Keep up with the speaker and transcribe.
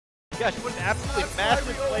gosh, what an absolutely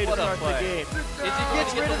massive play to start the game. He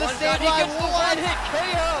gets rid of the save line. One hit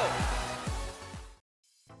KO.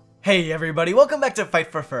 Hey everybody, welcome back to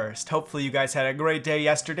Fight for First. Hopefully you guys had a great day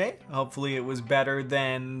yesterday. Hopefully it was better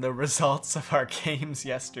than the results of our games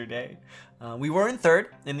yesterday. We were in third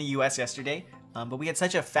in the US yesterday, but we had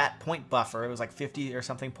such a fat point buffer. It was like 50 or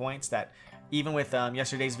something points that even with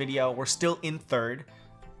yesterday's video, we're still in third.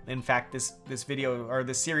 In fact, this video or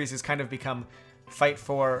this series has kind of become Fight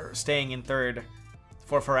for staying in third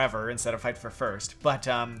for forever instead of Fight for First. But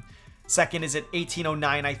second is at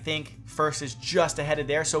 1809, I think. First is just ahead of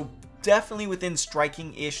there, so definitely within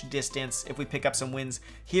striking-ish distance if we pick up some wins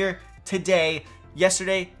here today.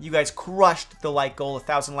 Yesterday, you guys crushed the like goal,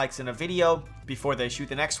 1,000 likes in a video before they shoot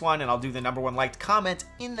the next one, and I'll do the #1 liked comment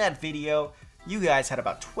in that video. You guys had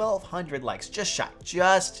about 1,200 likes, just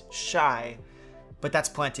shy. But that's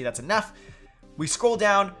plenty, that's enough. We scroll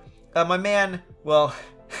down, my man, well,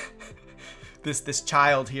 this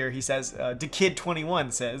child here, he says,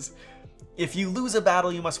 theacademee21 says, if you lose a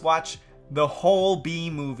battle, you must watch the whole B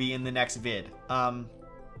movie in the next vid. I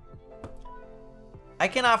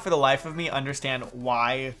cannot for the life of me understand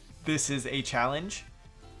why this is a challenge,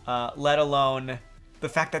 let alone the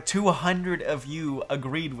fact that 200 of you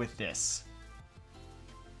agreed with this.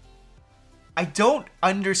 I don't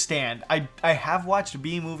understand. I have watched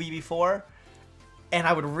B movie before, and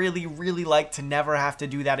I would really like to never have to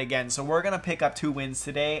do that again. So we're going to pick up 2 wins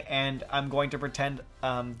today, and I'm going to pretend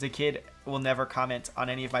the kid will never comment on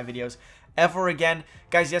any of my videos ever again.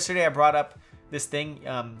 Guys, yesterday I brought up this thing,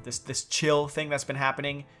 this chill thing that's been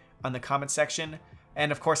happening on the comment section.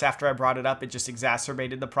 And of course, after I brought it up, it just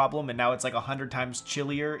exacerbated the problem, and now it's like 100 times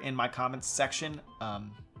chillier in my comments section.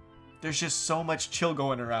 There's just so much chill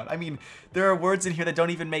going around. I mean, there are words in here that don't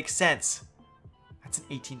even make sense. That's an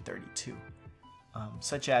 1832.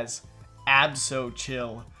 Such as abso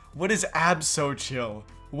chill. What is abso chill?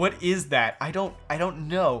 What is that? I don't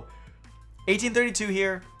know. 1832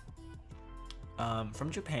 here. From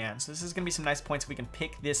Japan. So this is going to be some nice points if we can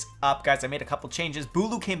pick this up. Guys, I made a couple changes.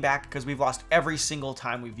 Bulu came back because we've lost every single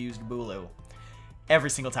time we've used Bulu. Every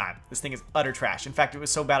single time. This thing is utter trash. In fact, it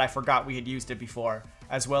was so bad I forgot we had used it before,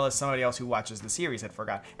 as well as somebody else who watches the series had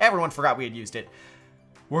forgot. Everyone forgot we had used it.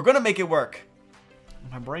 We're going to make it work.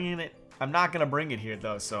 Am I bringing it? I'm not going to bring it here,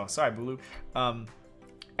 though, so sorry, Bulu.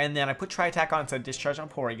 And then I put Tri-Attack on instead of Discharge on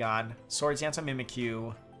Porygon, Swords Dance on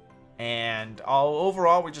Mimikyu, and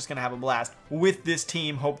overall, we're just going to have a blast with this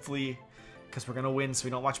team, hopefully, because we're going to win so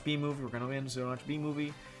we don't watch B-Movie. We're going to win so we don't watch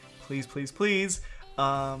B-Movie. Please, please, please.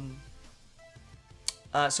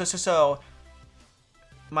 So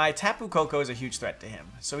my Tapu Koko is a huge threat to him,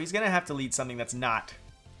 so he's going to have to lead something that's not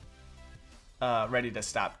ready to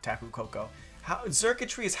stop Tapu Koko.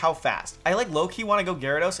 Xurkitree is how fast? I like low-key want to go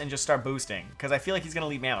Gyarados and just start boosting, because I feel like he's going to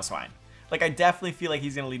lead Mamoswine. Like, I definitely feel like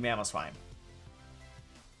he's going to lead Mamoswine.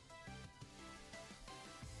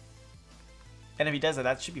 And if he does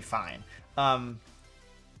that should be fine. Do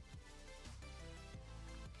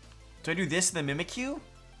I do this to the Mimikyu?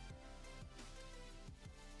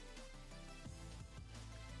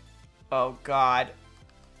 Oh, God.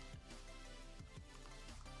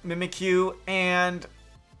 Mimikyu, and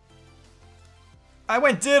I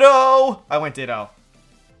went Ditto! I went Ditto.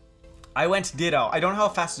 I don't know how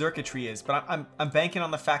fast Xurkitree is, but I'm banking on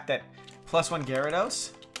the fact that +1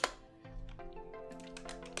 Gyarados.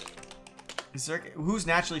 Who's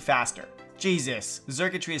naturally faster? Jesus.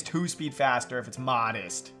 Xurkitree is 2 speed faster if it's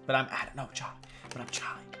modest. But I'm trying.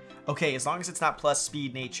 Okay, as long as it's not plus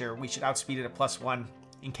speed nature, we should outspeed it at +1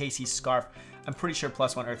 in case he's Scarf. I'm pretty sure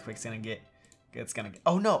 +1 Earthquake's gonna get.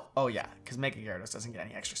 Oh no. Oh yeah, because Mega Gyarados doesn't get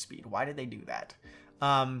any extra speed. Why did they do that?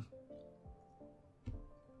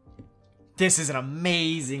 This is an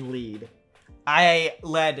amazing lead. I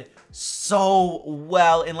led so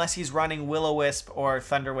well, unless he's running Will-O-Wisp or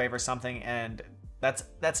Thunder Wave or something, and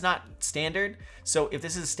that's not standard. So if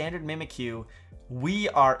this is a standard Mimikyu, we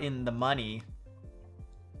are in the money.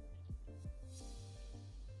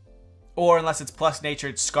 Or unless it's plus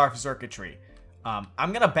natured Scarf Xurkitree.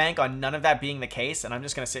 I'm gonna bank on none of that being the case, and I'm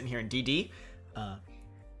just gonna sit in here and DD.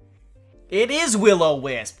 It is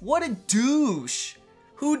Will-O-Wisp. What a douche.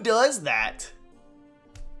 Who does that?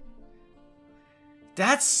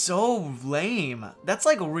 That's so lame. That's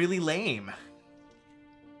like really lame.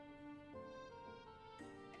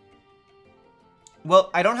 Well,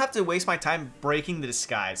 I don't have to waste my time breaking the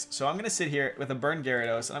disguise. So I'm going to sit here with a burned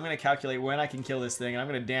Gyarados, and I'm going to calculate when I can kill this thing, and I'm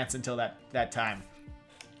going to dance until that time.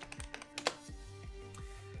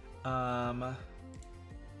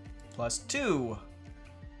 +2.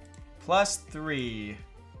 +3.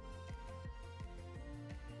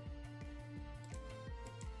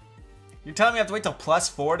 You're telling me I have to wait till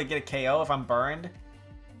 +4 to get a KO if I'm burned?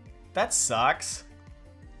 That sucks.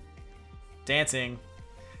 Dancing.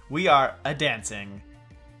 We are a-dancing.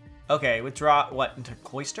 Okay, withdraw what? Into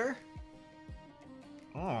Cloister?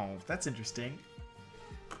 Oh, that's interesting.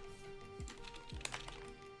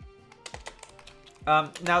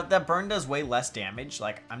 Now that burn does way less damage.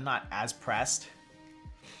 Like, I'm not as pressed.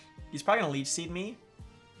 He's probably gonna Leech Seed me.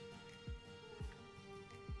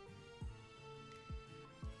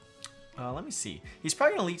 Let me see. He's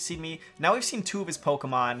probably gonna Leech Seed me. Now we've seen 2 of his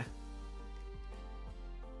Pokemon.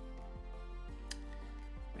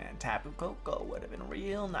 Man, Tapu Koko would have been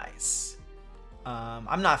real nice.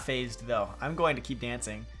 I'm not phased though. I'm going to keep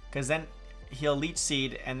dancing because then he'll Leech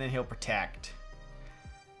Seed and then he'll Protect.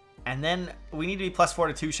 And then we need to be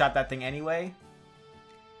 +4 to 2-shot that thing anyway.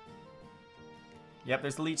 Yep,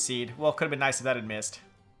 there's the Leech Seed. Well, it could have been nice if that had missed.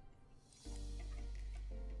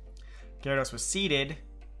 Gyarados was seeded.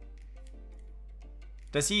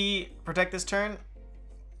 Does he protect this turn?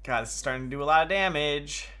 God, this is starting to do a lot of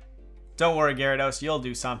damage. Don't worry, Gyarados. You'll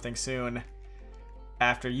do something soon.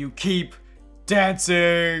 After you keep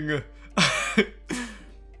dancing.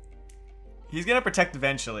 He's going to protect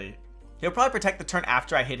eventually. He'll probably protect the turn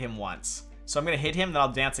after I hit him once. So I'm going to hit him, then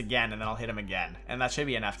I'll dance again, and then I'll hit him again. And that should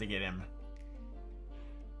be enough to get him.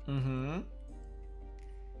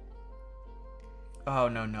 Oh,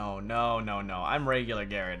 no, no, no, no, no. I'm regular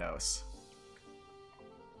Gyarados.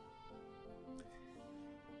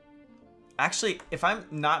 Actually, if I'm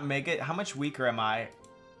not Mega, how much weaker am I?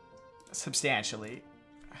 Substantially.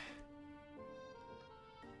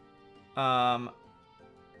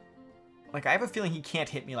 Like, I have a feeling he can't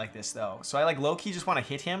hit me like this, though. So I, like, low-key just want to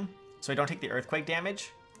hit him so I don't take the Earthquake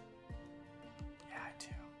damage. Yeah, I do.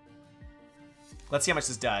 Let's see how much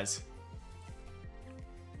this does.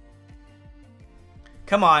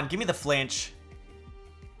 Come on, give me the flinch.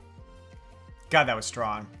 God, that was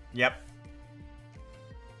strong. Yep.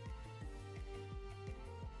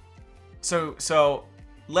 So,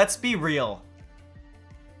 let's be real.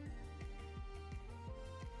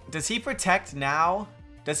 Does he protect now?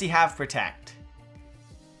 Does he have Protect?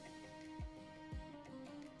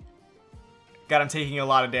 God, I'm taking a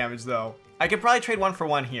lot of damage, though. I could probably trade 1 for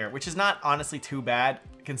 1 here, which is not honestly too bad,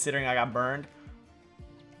 considering I got burned.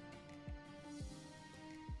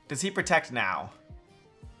 Does he Protect now?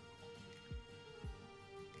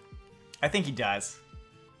 I think he does.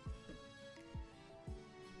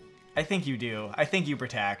 I think you do. I think you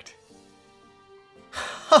Protect.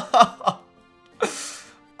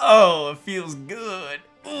 Oh, it feels good.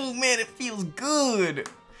 Oh man, it feels good.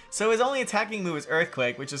 So his only attacking move is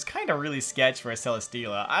Earthquake, which is kind of really sketch for a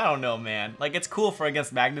Celesteela. I don't know, man. Like, it's cool for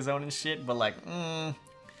against Magnezone and shit, but like, I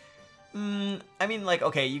mean, like,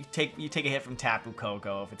 okay, you take a hit from Tapu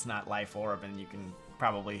Koko if it's not Life Orb, and you can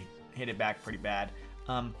probably hit it back pretty bad.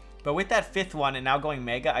 But with that 5th one and now going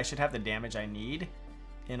Mega, I should have the damage I need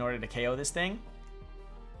in order to KO this thing.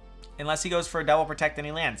 Unless he goes for a double Protect and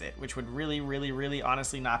he lands it, which would really, really, really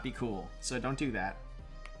honestly not be cool. So don't do that.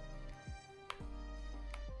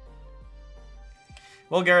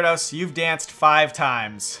 Well, Gyarados, you've danced 5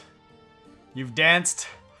 times. You've danced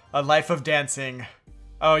a life of dancing.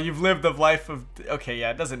 Oh, you've lived a life of... Okay,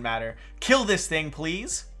 yeah, it doesn't matter. Kill this thing,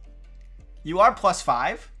 please. You are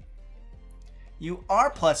 +5. You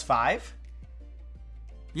are +5.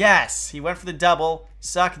 Yes, he went for the double.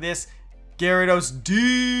 Suck this, Gyarados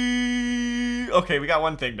D. Okay, we got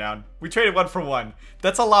 1 thing down. We traded 1 for 1.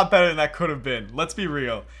 That's a lot better than that could have been. Let's be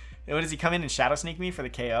real. And what, does he come in and Shadow Sneak me for the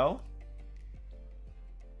KO?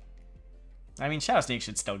 I mean, Shadow Sneak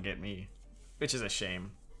should still get me, which is a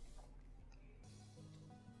shame.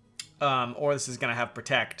 Or this is going to have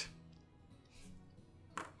Protect.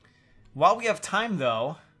 While we have time,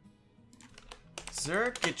 though,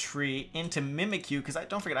 Circuitry into Mimikyu, because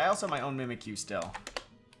don't forget, I also have my own Mimikyu still.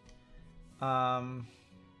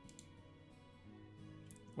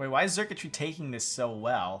 Wait, why is Circuitry taking this so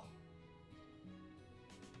well?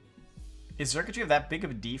 Is Circuitry have that big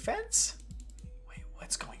of a defense? Wait,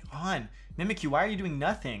 what's going on? Mimikyu, why are you doing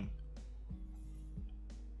nothing?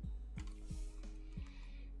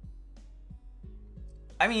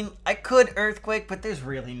 I mean, I could Earthquake, but there's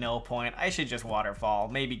really no point. I should just Waterfall.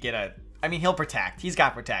 Maybe get a... I mean, he'll Protect. He's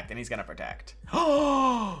got Protect, and he's gonna Protect.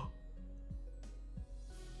 Oh!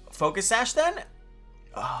 Focus Sash, then?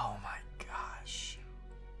 Oh my gosh.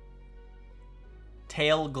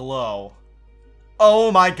 Tail Glow.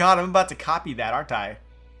 Oh my god, I'm about to copy that, aren't I?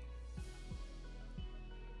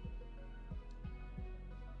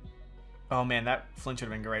 Oh man, that flinch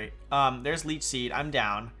would have been great. There's Leech Seed. I'm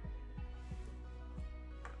down.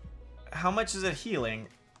 How much is it healing?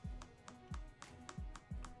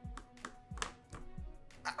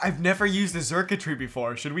 I've never used the circuitry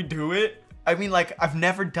before. Should we do it? I mean, like, I've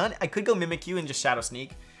never done it. I could go Mimikyu and just Shadow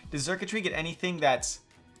Sneak. Does circuitry get anything that's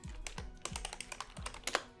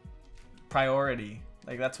priority?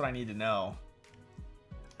 Like, that's what I need to know.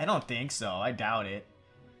 I don't think so. I doubt it.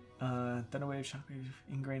 Thunder Wave, Shockwave,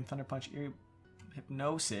 Ingrained, Thunder Punch, Eerie,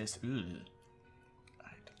 Hypnosis. Ugh.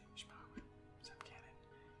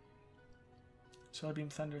 Solar Beam,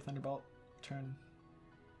 Thunder, Thunderbolt, Turn,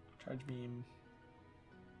 Charge Beam.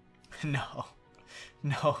 No.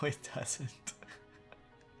 No, it doesn't.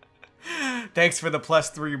 Thanks for the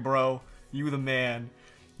 +3, bro. You the man.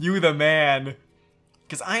 You the man.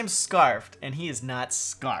 Because I am Scarfed, and he is not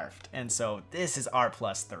Scarfed. And so this is our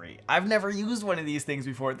 +3. I've never used one of these things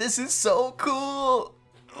before. This is so cool.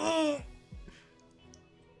 I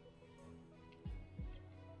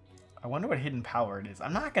wonder what hidden power it is.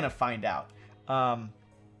 I'm not going to find out.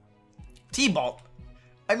 T-Bolt.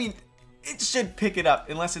 I mean, it should pick it up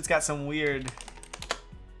unless it's got some weird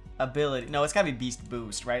ability. No, it's got to be Beast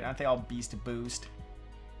Boost, right? Aren't they all Beast Boost?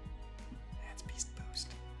 That's Beast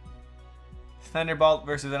Boost. Thunderbolt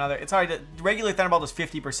versus another. It's already, the regular Thunderbolt is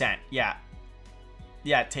 50%. Yeah.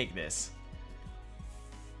 Yeah, take this.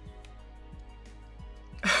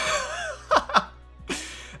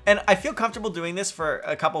 And I feel comfortable doing this for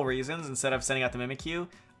a couple reasons instead of sending out the Mimikyu.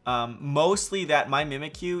 Mostly that my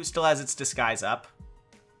Mimikyu still has its disguise up.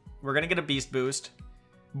 We're going to get a Beast Boost.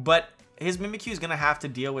 But his Mimikyu is going to have to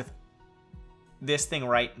deal with this thing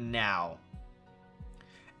right now.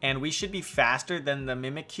 And we should be faster than the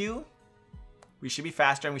Mimikyu. We should be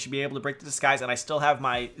faster and we should be able to break the disguise. And I still have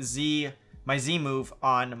my Z move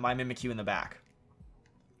on my Mimikyu in the back.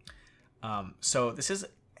 So this is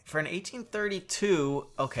for an 1832.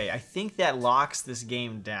 Okay, I think that locks this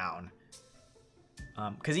game down.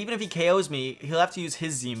 Because even if he KOs me, he'll have to use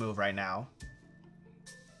his Z move right now.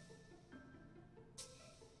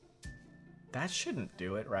 That shouldn't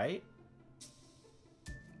do it, right?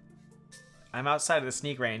 I'm outside of the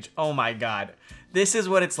sneak range. Oh my god. This is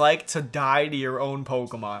what it's like to die to your own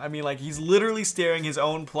Pokemon. I mean, like, he's literally staring his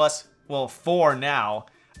own +4 now,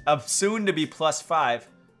 of soon to be +5.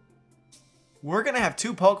 We're gonna have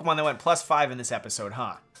 2 Pokemon that went +5 in this episode,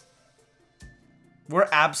 huh? We're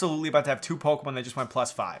absolutely about to have 2 Pokemon that just went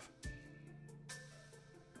 +5.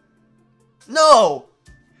 No!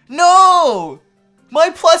 No! My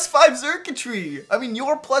 +5 circuitry! I mean,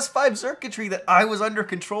 your +5 circuitry that I was under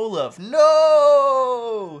control of.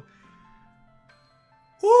 No!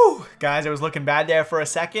 Woo! Guys, it was looking bad there for a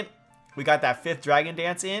second. We got that 5th Dragon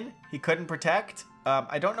Dance in. He couldn't protect.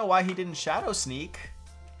 I don't know why he didn't Shadow Sneak.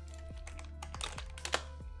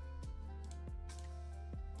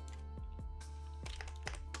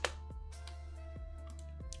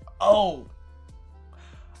 Oh!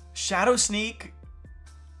 Shadow Sneak.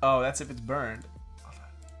 Oh, that's if it's burned.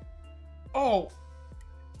 Oh!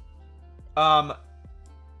 How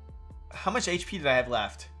much HP did I have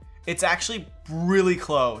left? It's actually really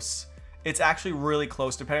close. It's actually really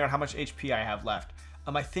close depending on how much HP I have left.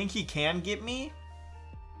 I think he can get me.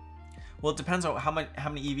 Well, it depends on how many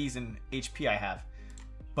EVs and HP I have.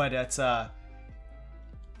 But it's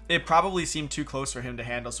it probably seemed too close for him to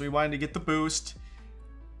handle, so we wanted to get the boost.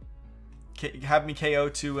 Have me KO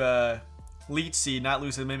to Leech Seed, not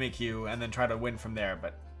lose a Mimikyu, and then try to win from there,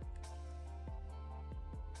 but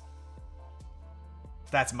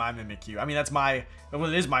that's my Mimikyu. I mean, that's my, well,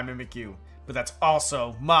 it is my Mimikyu, but that's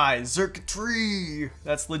also my circuitry.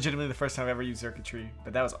 That's legitimately the first time I've ever used circuitry,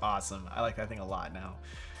 but that was awesome. I like that thing a lot now.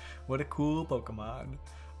 What a cool Pokemon.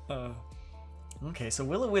 Okay, so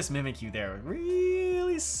Will-O-Wisp Mimikyu there.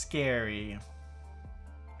 Really scary.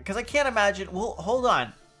 Because I can't imagine, well, hold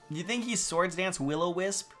on. You think he's Swords Dance,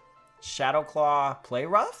 Will-O-Wisp, Shadow Claw, Play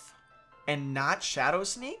Rough, and not Shadow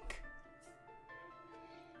Sneak?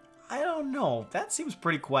 I don't know. That seems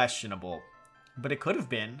pretty questionable. But it could have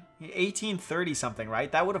been. 1830 something,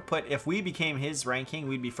 right? That would have put, if we became his ranking,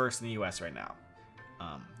 we'd be first in the US right now.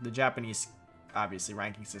 The Japanese, obviously,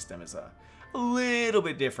 ranking system is a little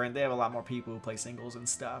bit different. They have a lot more people who play singles and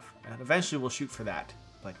stuff. And eventually we'll shoot for that.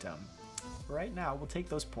 But right now, we'll take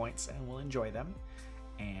those points and we'll enjoy them.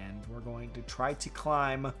 And we're going to try to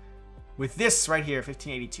climb with this right here,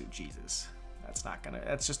 1582. Jesus. That's not gonna,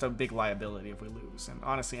 that's just a big liability if we lose. And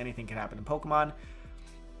honestly, anything can happen in Pokemon.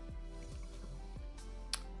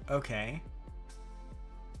 Okay.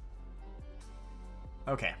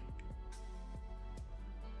 Okay.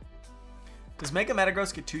 Does Mega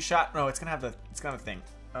Metagross get 2-shot? No, it's gonna have the, it's gonna have a thing.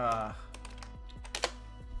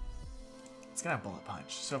 It's gonna have Bullet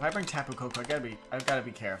Punch. So if I bring Tapu Koko, I've gotta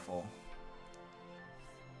be careful.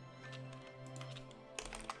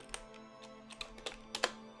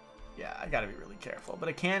 Yeah. I gotta be really careful. But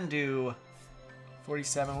it can do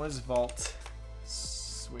 47. What does Vault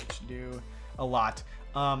Switch do? A lot.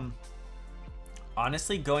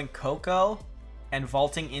 Honestly, going Coco and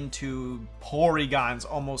vaulting into Porygon's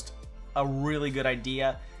almost a really good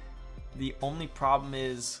idea. The only problem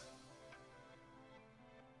is,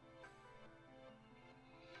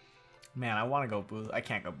 man, I want to go Bulu. I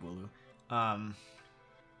can't go Bulu.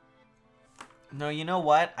 No, you know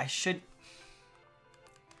what? I should.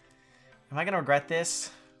 Am I gonna regret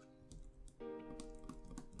this?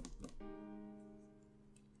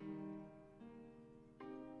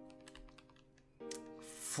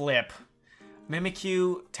 Flip.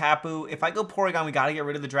 Mimikyu, Tapu. If I go Porygon, we gotta get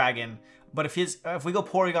rid of the dragon. But if we go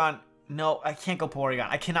Porygon, no, I can't go Porygon.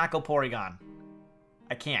 I cannot go Porygon.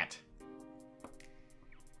 I can't.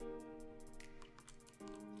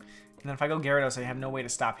 And then if I go Gyarados, I have no way to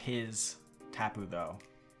stop his Tapu, though.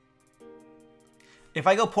 If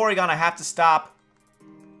I go Porygon, I have to stop.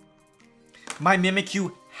 My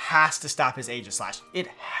Mimikyu has to stop his Aegislash. It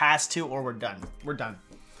has to, or we're done. We're done.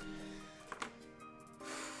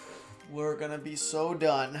 We're gonna be so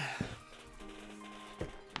done.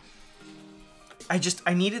 I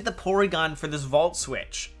needed the Porygon for this Vault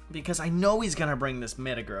Switch, because I know he's gonna bring this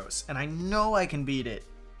Metagross, and I know I can beat it.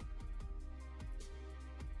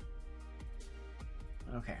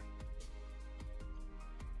 Okay.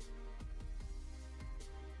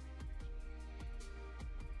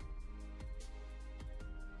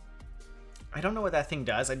 I don't know what that thing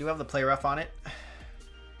does. I do have the play rough on it.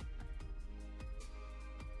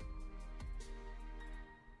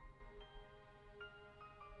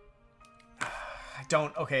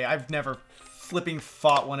 Okay, I've never flipping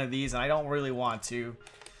fought one of these, and I don't really want to,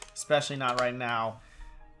 especially not right now.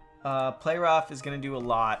 Play rough is going to do a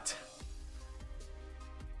lot.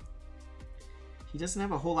 He doesn't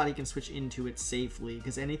have a whole lot he can switch into it safely,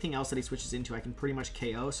 because anything else that he switches into I can pretty much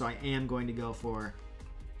KO, so I am going to go for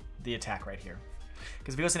the attack right here.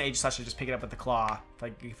 Because if he goes in Aegislash, I just pick it up with the Claw.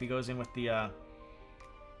 Like, if he goes in with the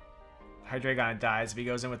Hydreigon, it dies. If he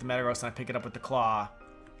goes in with the Metagross, then I pick it up with the Claw.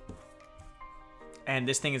 And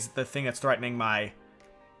this thing is the thing that's threatening my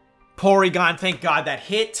Porygon. Thank God that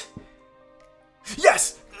hit.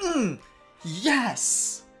 Yes!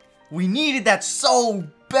 Yes! We needed that so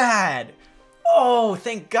bad. Oh,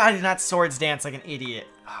 thank God he did not Swords Dance like an idiot.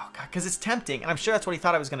 Oh, God, because it's tempting. And I'm sure that's what he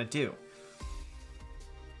thought I was going to do.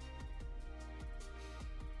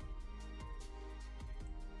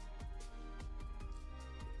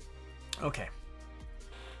 Okay.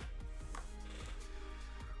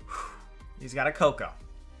 He's got a Coco.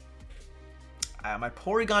 My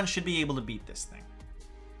Porygon should be able to beat this thing.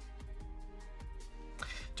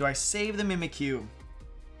 Do I save the Mimikyu?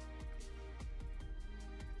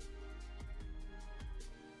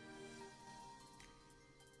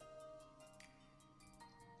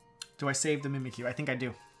 Do I save the Mimikyu? I think I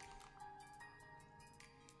do.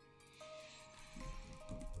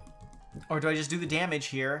 Or do I just do the damage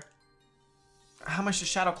here? How much does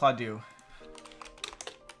Shadow Claw do?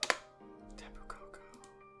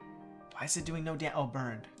 Why is it doing no damage? Oh,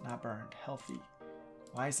 burned. Not burned. Healthy.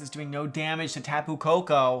 Why is this doing no damage to Tapu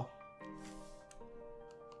Koko?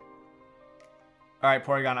 Alright,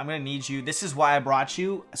 Porygon, I'm going to need you. This is why I brought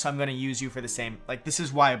you, so I'm going to use you for the same. Like, this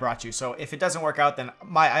is why I brought you. So if it doesn't work out, then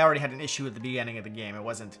I already had an issue at the beginning of the game. It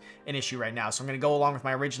wasn't an issue right now. So I'm going to go along with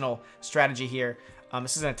my original strategy here.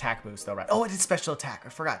 This is an attack boost, though, right? Oh, it is special attack. I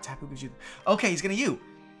forgot. Tapu gives you... Okay, he's going to you.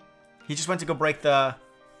 He just went to go break the...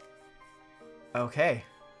 Okay.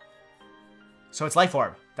 So it's Life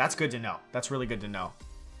Orb. That's good to know. That's really good to know.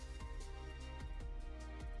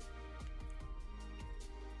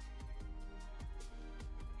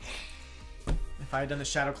 If I had done the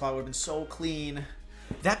Shadow Claw, it would have been so clean.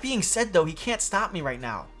 That being said, though, he can't stop me right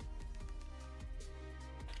now.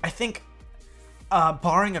 I think,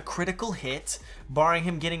 barring a critical hit, barring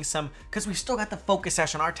him getting some... Because we've still got the Focus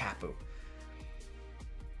Sash on our Tapu.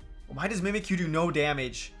 Why does Mimikyu do no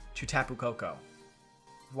damage to Tapu Koko?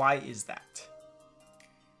 Why is that?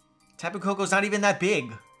 Tapu Koko's not even that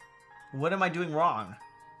big. What am I doing wrong?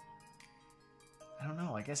 I don't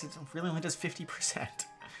know. I guess it really only does 50%.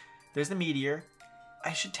 There's the Meteor.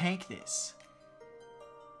 I should tank this.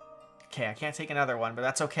 Okay, I can't take another one, but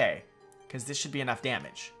that's okay. Because this should be enough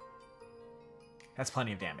damage. That's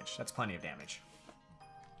plenty of damage. That's plenty of damage.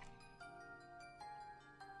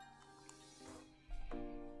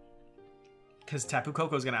 Because Tapu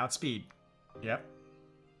Koko is going to outspeed. Yep.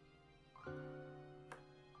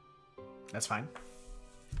 That's fine.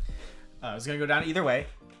 It's going to go down either way.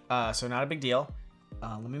 So not a big deal.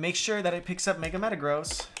 Let me make sure that it picks up Mega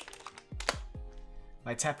Metagross.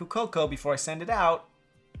 My Tapu Koko before I send it out.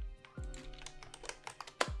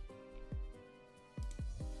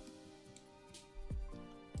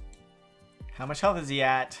 How much health is he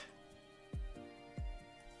at?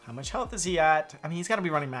 How much health is he at? I mean, he's got to be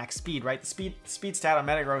running max speed, right? The speed stat on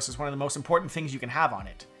Metagross is one of the most important things you can have on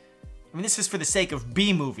it. I mean, this is for the sake of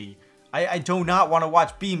B-movie. I do not want to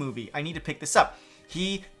watch B-movie. I need to pick this up.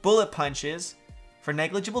 He bullet punches for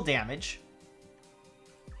negligible damage.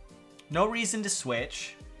 No reason to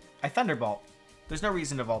switch. I Thunderbolt. There's no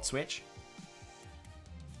reason to Volt Switch.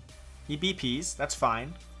 He BPs. That's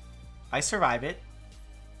fine. I survive it.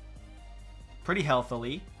 Pretty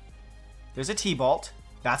healthily. There's a T-Bolt.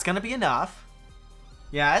 That's going to be enough.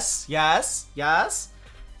 Yes. Yes. Yes.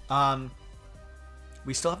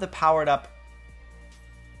 We still have the powered up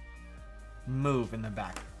move in the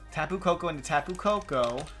back. Tapu Koko into Tapu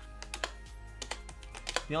Koko.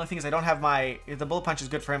 The only thing is I don't have my... The Bullet Punch is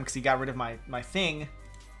good for him because he got rid of my thing.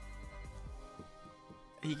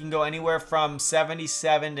 He can go anywhere from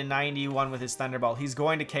 77 to 91 with his Thunderbolt. He's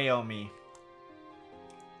going to KO me.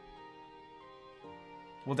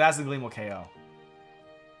 Well, Dazzling Gleam will KO.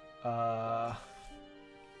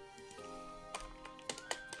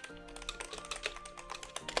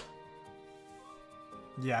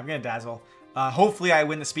 Yeah, I'm going to Dazzle. Hopefully I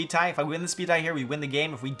win the speed tie. If I win the speed tie here, we win the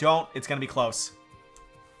game. If we don't, it's going to be close.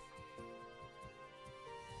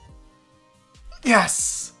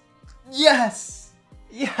 Yes! Yes!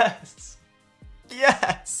 Yes!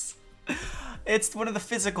 Yes! It's one of the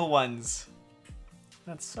physical ones.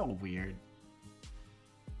 That's so weird.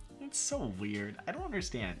 It's so weird. I don't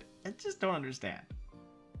understand. I just don't understand.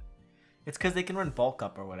 It's because they can run bulk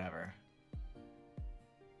up or whatever.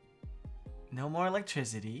 No more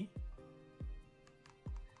electricity.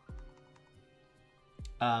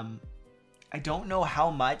 I don't know how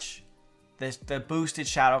much the boosted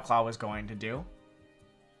Shadow Claw was going to do.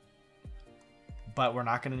 But we're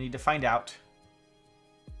not going to need to find out.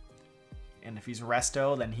 And if he's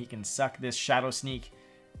Resto, then he can suck this Shadow Sneak.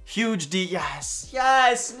 Huge D. Yes!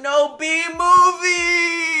 Yes! No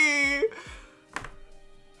B-movie!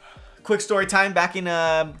 Quick story time. Back in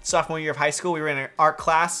sophomore year of high school, we were in an art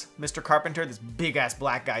class. Mr. Carpenter, this big-ass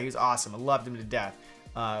black guy. He was awesome. I loved him to death.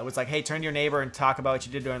 It was like, hey, turn to your neighbor and talk about what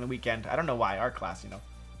you did during the weekend. I don't know why. Art class, you know.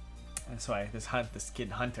 And so this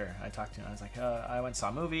kid Hunter, I talked to him. I was like, I went and saw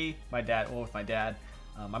a movie. With my dad.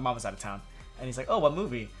 My mom was out of town. And he's like, oh, what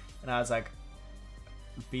movie? And I was like,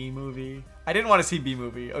 B-movie. I didn't want to see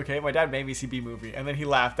B-movie, okay? My dad made me see B-movie. And then he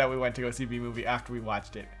laughed that we went to go see B-movie after we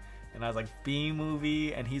watched it. And I was like,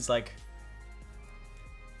 B-movie? And he's like,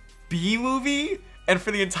 B-movie? And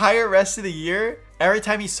for the entire rest of the year, every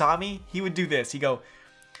time he saw me, he would do this. He'd go,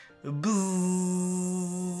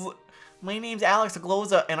 boo. My name's Alex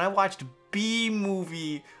Agloza, and I watched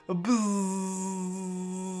B-movie.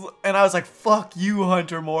 Boo. And I was like, fuck you,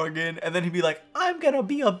 Hunter Morgan. And then he'd be like, I'm gonna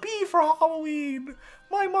be a bee for Halloween.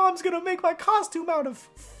 My mom's gonna make my costume out of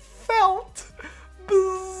felt.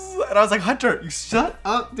 Boo. And I was like, Hunter, you shut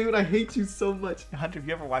up, dude. I hate you so much. Hunter, if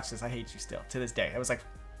you ever watch this, I hate you still. To this day. It was like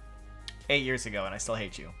 8 years ago, and I still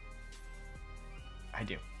hate you. I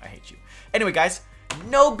do. I hate you. Anyway, guys.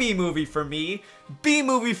 No B-movie for me.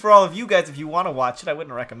 B-movie for all of you guys if you want to watch it. I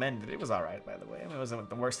wouldn't recommend it. It was alright, by the way. I mean, it wasn't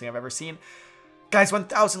the worst thing I've ever seen. Guys,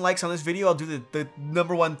 1,000 likes on this video. I'll do the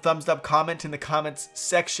 #1 thumbs up comment in the comments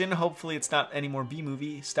section. Hopefully it's not any more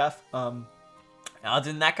B-movie stuff. Other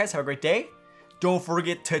than that, guys, have a great day. Don't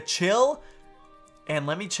forget to chill. And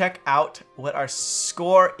let me check out what our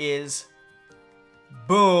score is.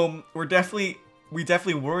 Boom. We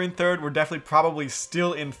definitely were in third. We're definitely probably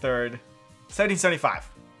still in third. 1775.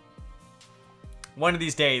 One of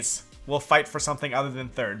these days, we'll fight for something other than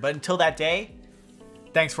third. But until that day,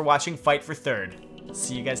 thanks for watching Fight for Third.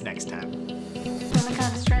 See you guys next time. Feeling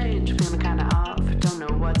kinda strange, feeling kinda off. Don't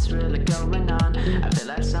know what's really going on. I feel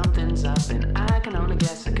like some